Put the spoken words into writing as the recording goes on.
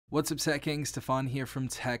What's up, Tech Gang? Stefan here from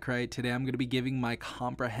TechRight. Today I'm going to be giving my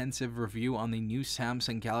comprehensive review on the new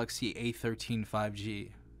Samsung Galaxy A13 5G.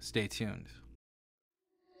 Stay tuned.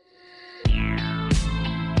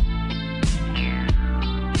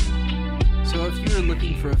 So if you're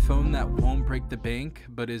looking for a phone that won't break the bank,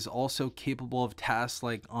 but is also capable of tasks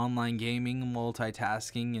like online gaming,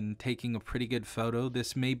 multitasking, and taking a pretty good photo,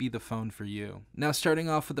 this may be the phone for you. Now, starting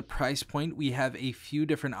off with the price point, we have a few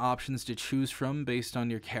different options to choose from based on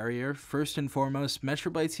your carrier. First and foremost,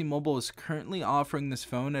 Metro by T-Mobile is currently offering this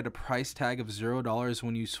phone at a price tag of $0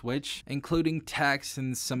 when you switch, including tax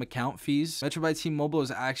and some account fees. Metro by T-Mobile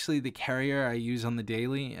is actually the carrier I use on the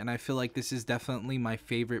daily, and I feel like this is definitely my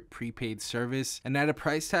favorite prepaid service. And at a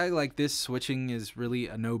price tag like this, switching is really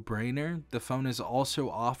a no-brainer. The phone is also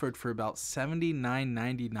offered for about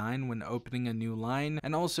 $79.99 when opening a new line,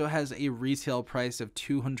 and also has a retail price of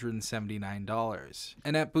 $279.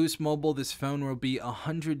 And at Boost Mobile, this phone will be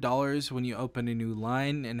 $100 when you open a new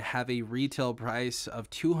line and have a retail price of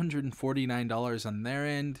 $249 on their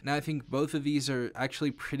end. Now, I think both of these are actually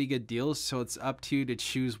pretty good deals, so it's up to you to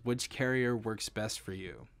choose which carrier works best for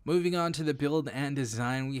you. Moving on to the build and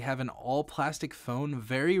design, we have an all-plastic phone,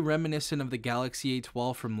 very reminiscent of the Galaxy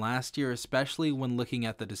A12 from last year, especially when looking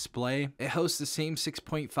at the display. It hosts the same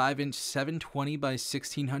 6.5-inch 720 by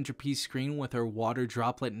 1600p screen with our water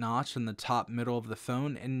droplet notch in the top middle of the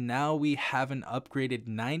phone, and now we have an upgraded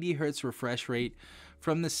 90Hz refresh rate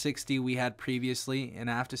from the 60 we had previously, and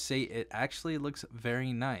I have to say it actually looks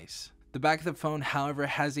very nice. The back of the phone, however,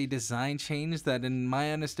 has a design change that, in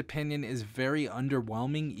my honest opinion, is very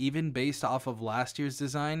underwhelming, even based off of last year's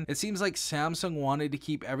design. It seems like Samsung wanted to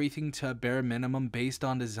keep everything to a bare minimum based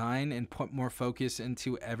on design and put more focus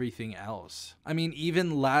into everything else. I mean,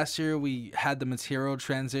 even last year we had the material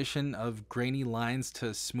transition of grainy lines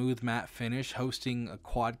to smooth matte finish, hosting a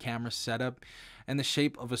quad camera setup and the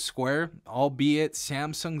shape of a square, albeit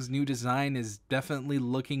Samsung's new design is definitely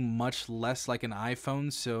looking much less like an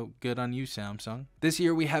iPhone, so good on you, Samsung. This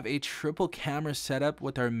year we have a triple camera setup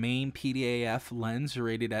with our main PDAF lens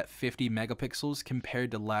rated at 50 megapixels compared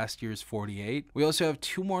to last year's 48. We also have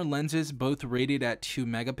two more lenses, both rated at 2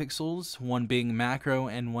 megapixels, one being macro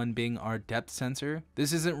and one being our depth sensor.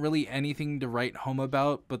 This isn't really anything to write home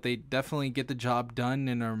about, but they definitely get the job done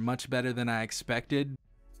and are much better than I expected.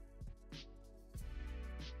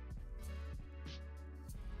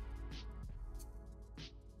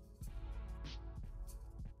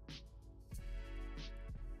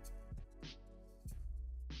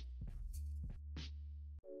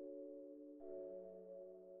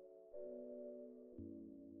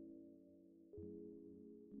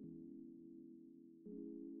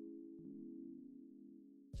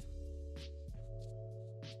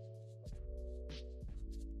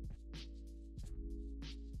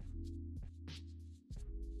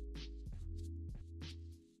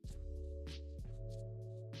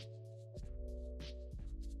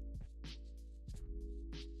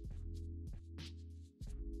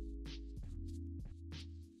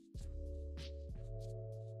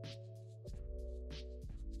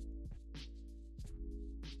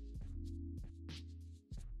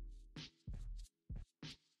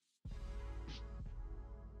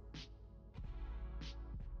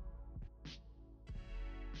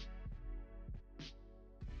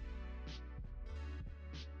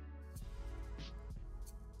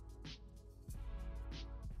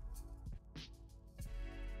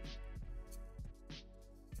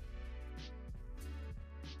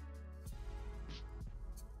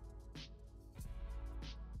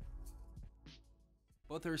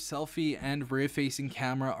 Both our selfie and rear-facing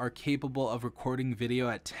camera are capable of recording video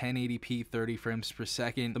at 1080p 30 frames per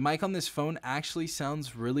second. The mic on this phone actually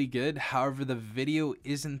sounds really good, however the video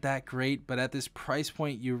isn't that great, but at this price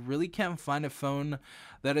point you really can't find a phone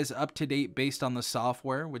that is up to date based on the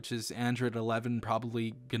software, which is Android 11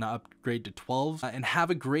 probably gonna upgrade to 12, and have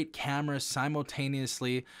a great camera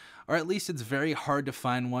simultaneously, or at least it's very hard to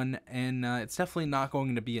find one, and it's definitely not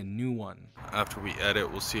going to be a new one. After we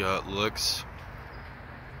edit, we'll see how it looks.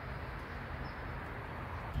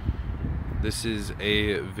 This is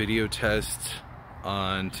a video test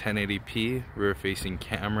on 1080p rear facing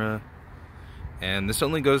camera, and this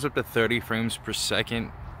only goes up to 30 frames per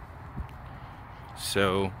second,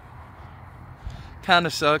 so kind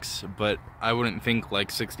of sucks, but I wouldn't think like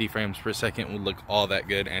 60 frames per second would look all that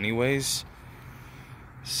good anyways,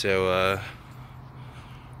 so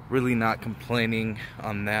really not complaining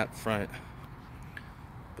on that front.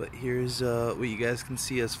 But here's what you guys can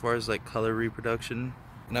see as far as like color reproduction.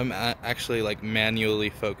 And I'm actually like manually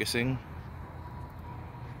focusing.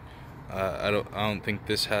 I don't think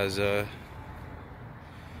this has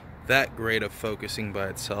that great of focusing by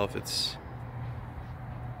itself. It's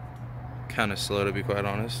kind of slow, to be quite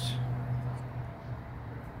honest.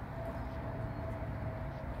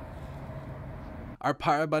 Our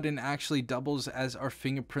power button actually doubles as our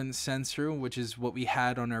fingerprint sensor, which is what we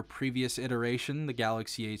had on our previous iteration, the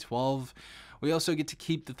Galaxy A12. We also get to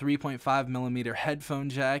keep the 3.5mm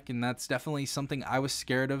headphone jack, and that's definitely something I was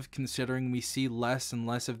scared of, considering we see less and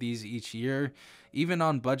less of these each year, even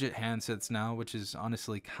on budget handsets now, which is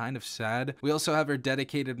honestly kind of sad. We also have our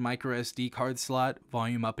dedicated micro SD card slot,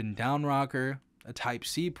 volume up and down rocker, a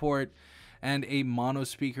Type-C port, and a mono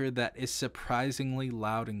speaker that is surprisingly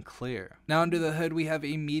loud and clear. Now under the hood, we have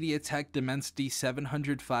a MediaTek Dimensity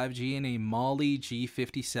 700 5G and a Mali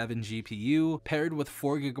G57 GPU, paired with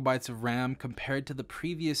 4GB of RAM compared to the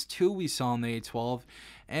previous 2 we saw on the A12,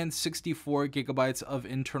 and 64GB of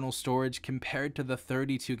internal storage compared to the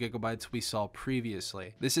 32GB we saw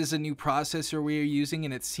previously. This is a new processor we are using,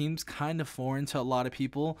 and it seems kind of foreign to a lot of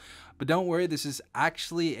people, but don't worry, this is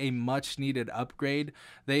actually a much needed upgrade.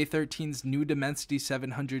 The A13's new Dimensity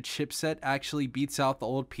 700 chipset actually beats out the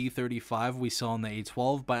old P35 we saw on the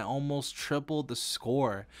A12 by almost triple the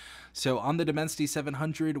score. So on the Dimensity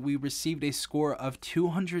 700, we received a score of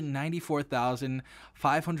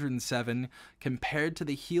 294,507 compared to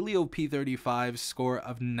the Helio P35 score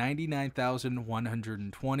of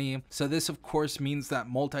 99,120. So this of course means that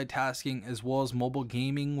multitasking as well as mobile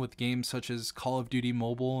gaming with games such as Call of Duty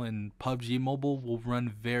Mobile and PUBG Mobile will run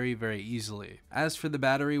very, very easily. As for the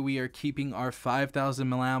battery, we are keeping our 5,000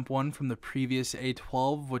 mAh one from the previous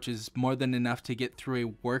A12, which is more than enough to get through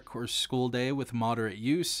a work or school day with moderate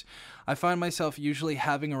use. I find myself usually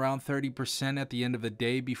having around 30% at the end of the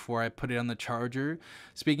day before I put it on the charger.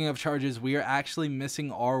 Speaking of chargers, we are actually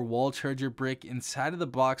missing our wall charger brick inside of the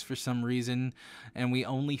box for some reason, and we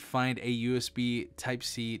only find a USB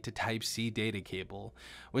Type-C to Type-C data cable,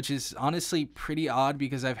 which is honestly pretty odd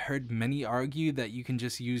because I've heard many argue that you can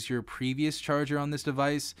just use your previous charger on this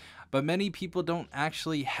device, but many people don't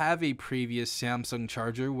actually have a previous Samsung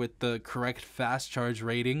charger with the correct fast charge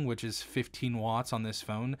rating, which is 15 watts on this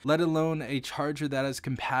phone, let alone a charger that is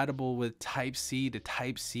compatible with Type-C to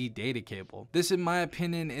Type-C data cable. This, in my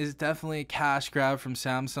opinion, is definitely a cash grab from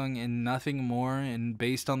Samsung and nothing more, and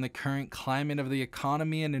based on the current climate of the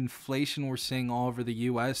economy and inflation we're seeing all over the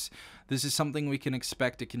US, this is something we can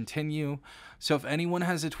expect to continue. So if anyone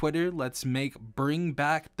has a Twitter, let's make bring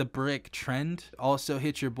back the brick trend. Also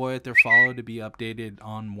hit your boy with their follow to be updated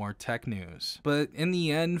on more tech news. But in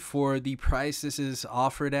the end, for the price this is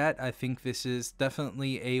offered at, I think this is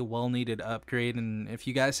definitely a well-needed upgrade. And if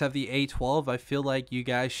you guys have the A12, I feel like you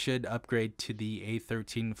guys should upgrade to the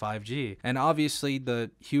A13 5G. And obviously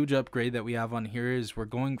the huge upgrade that we have on here is we're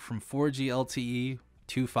going from 4G LTE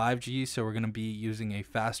to 5G, so we're going to be using a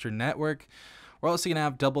faster network. We're also going to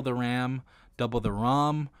have double the RAM, double the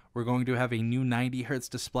ROM. We're going to have a new 90 Hz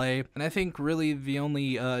display. And I think really the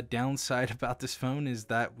only downside about this phone is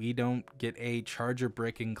that we don't get a charger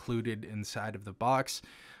brick included inside of the box.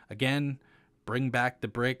 Again, bring back the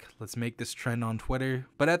brick. Let's make this trend on Twitter.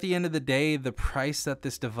 But at the end of the day, the price that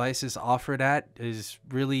this device is offered at is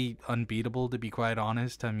really unbeatable, to be quite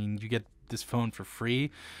honest. I mean, you get this phone for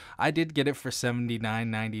free. I did get it for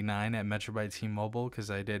 $79.99 at Metro by T-Mobile because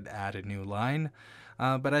I did add a new line.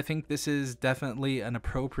 But I think this is definitely an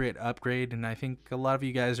appropriate upgrade, and I think a lot of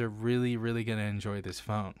you guys are really going to enjoy this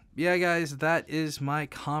phone. Yeah, guys, that is my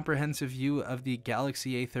comprehensive view of the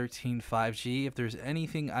Galaxy A13 5G. If there's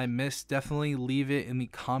anything I missed, definitely leave it in the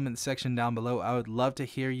comment section down below. I would love to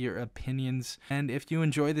hear your opinions. And if you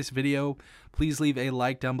enjoy this video, please leave a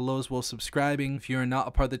like down below as well as subscribing if you're not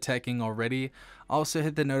a part of the Tech Gang already. Also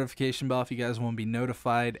hit the notification bell if you guys want to be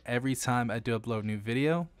notified every time I do upload a new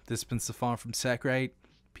video. This has been Stefan from TechRight.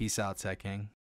 Peace out, Tech Gang.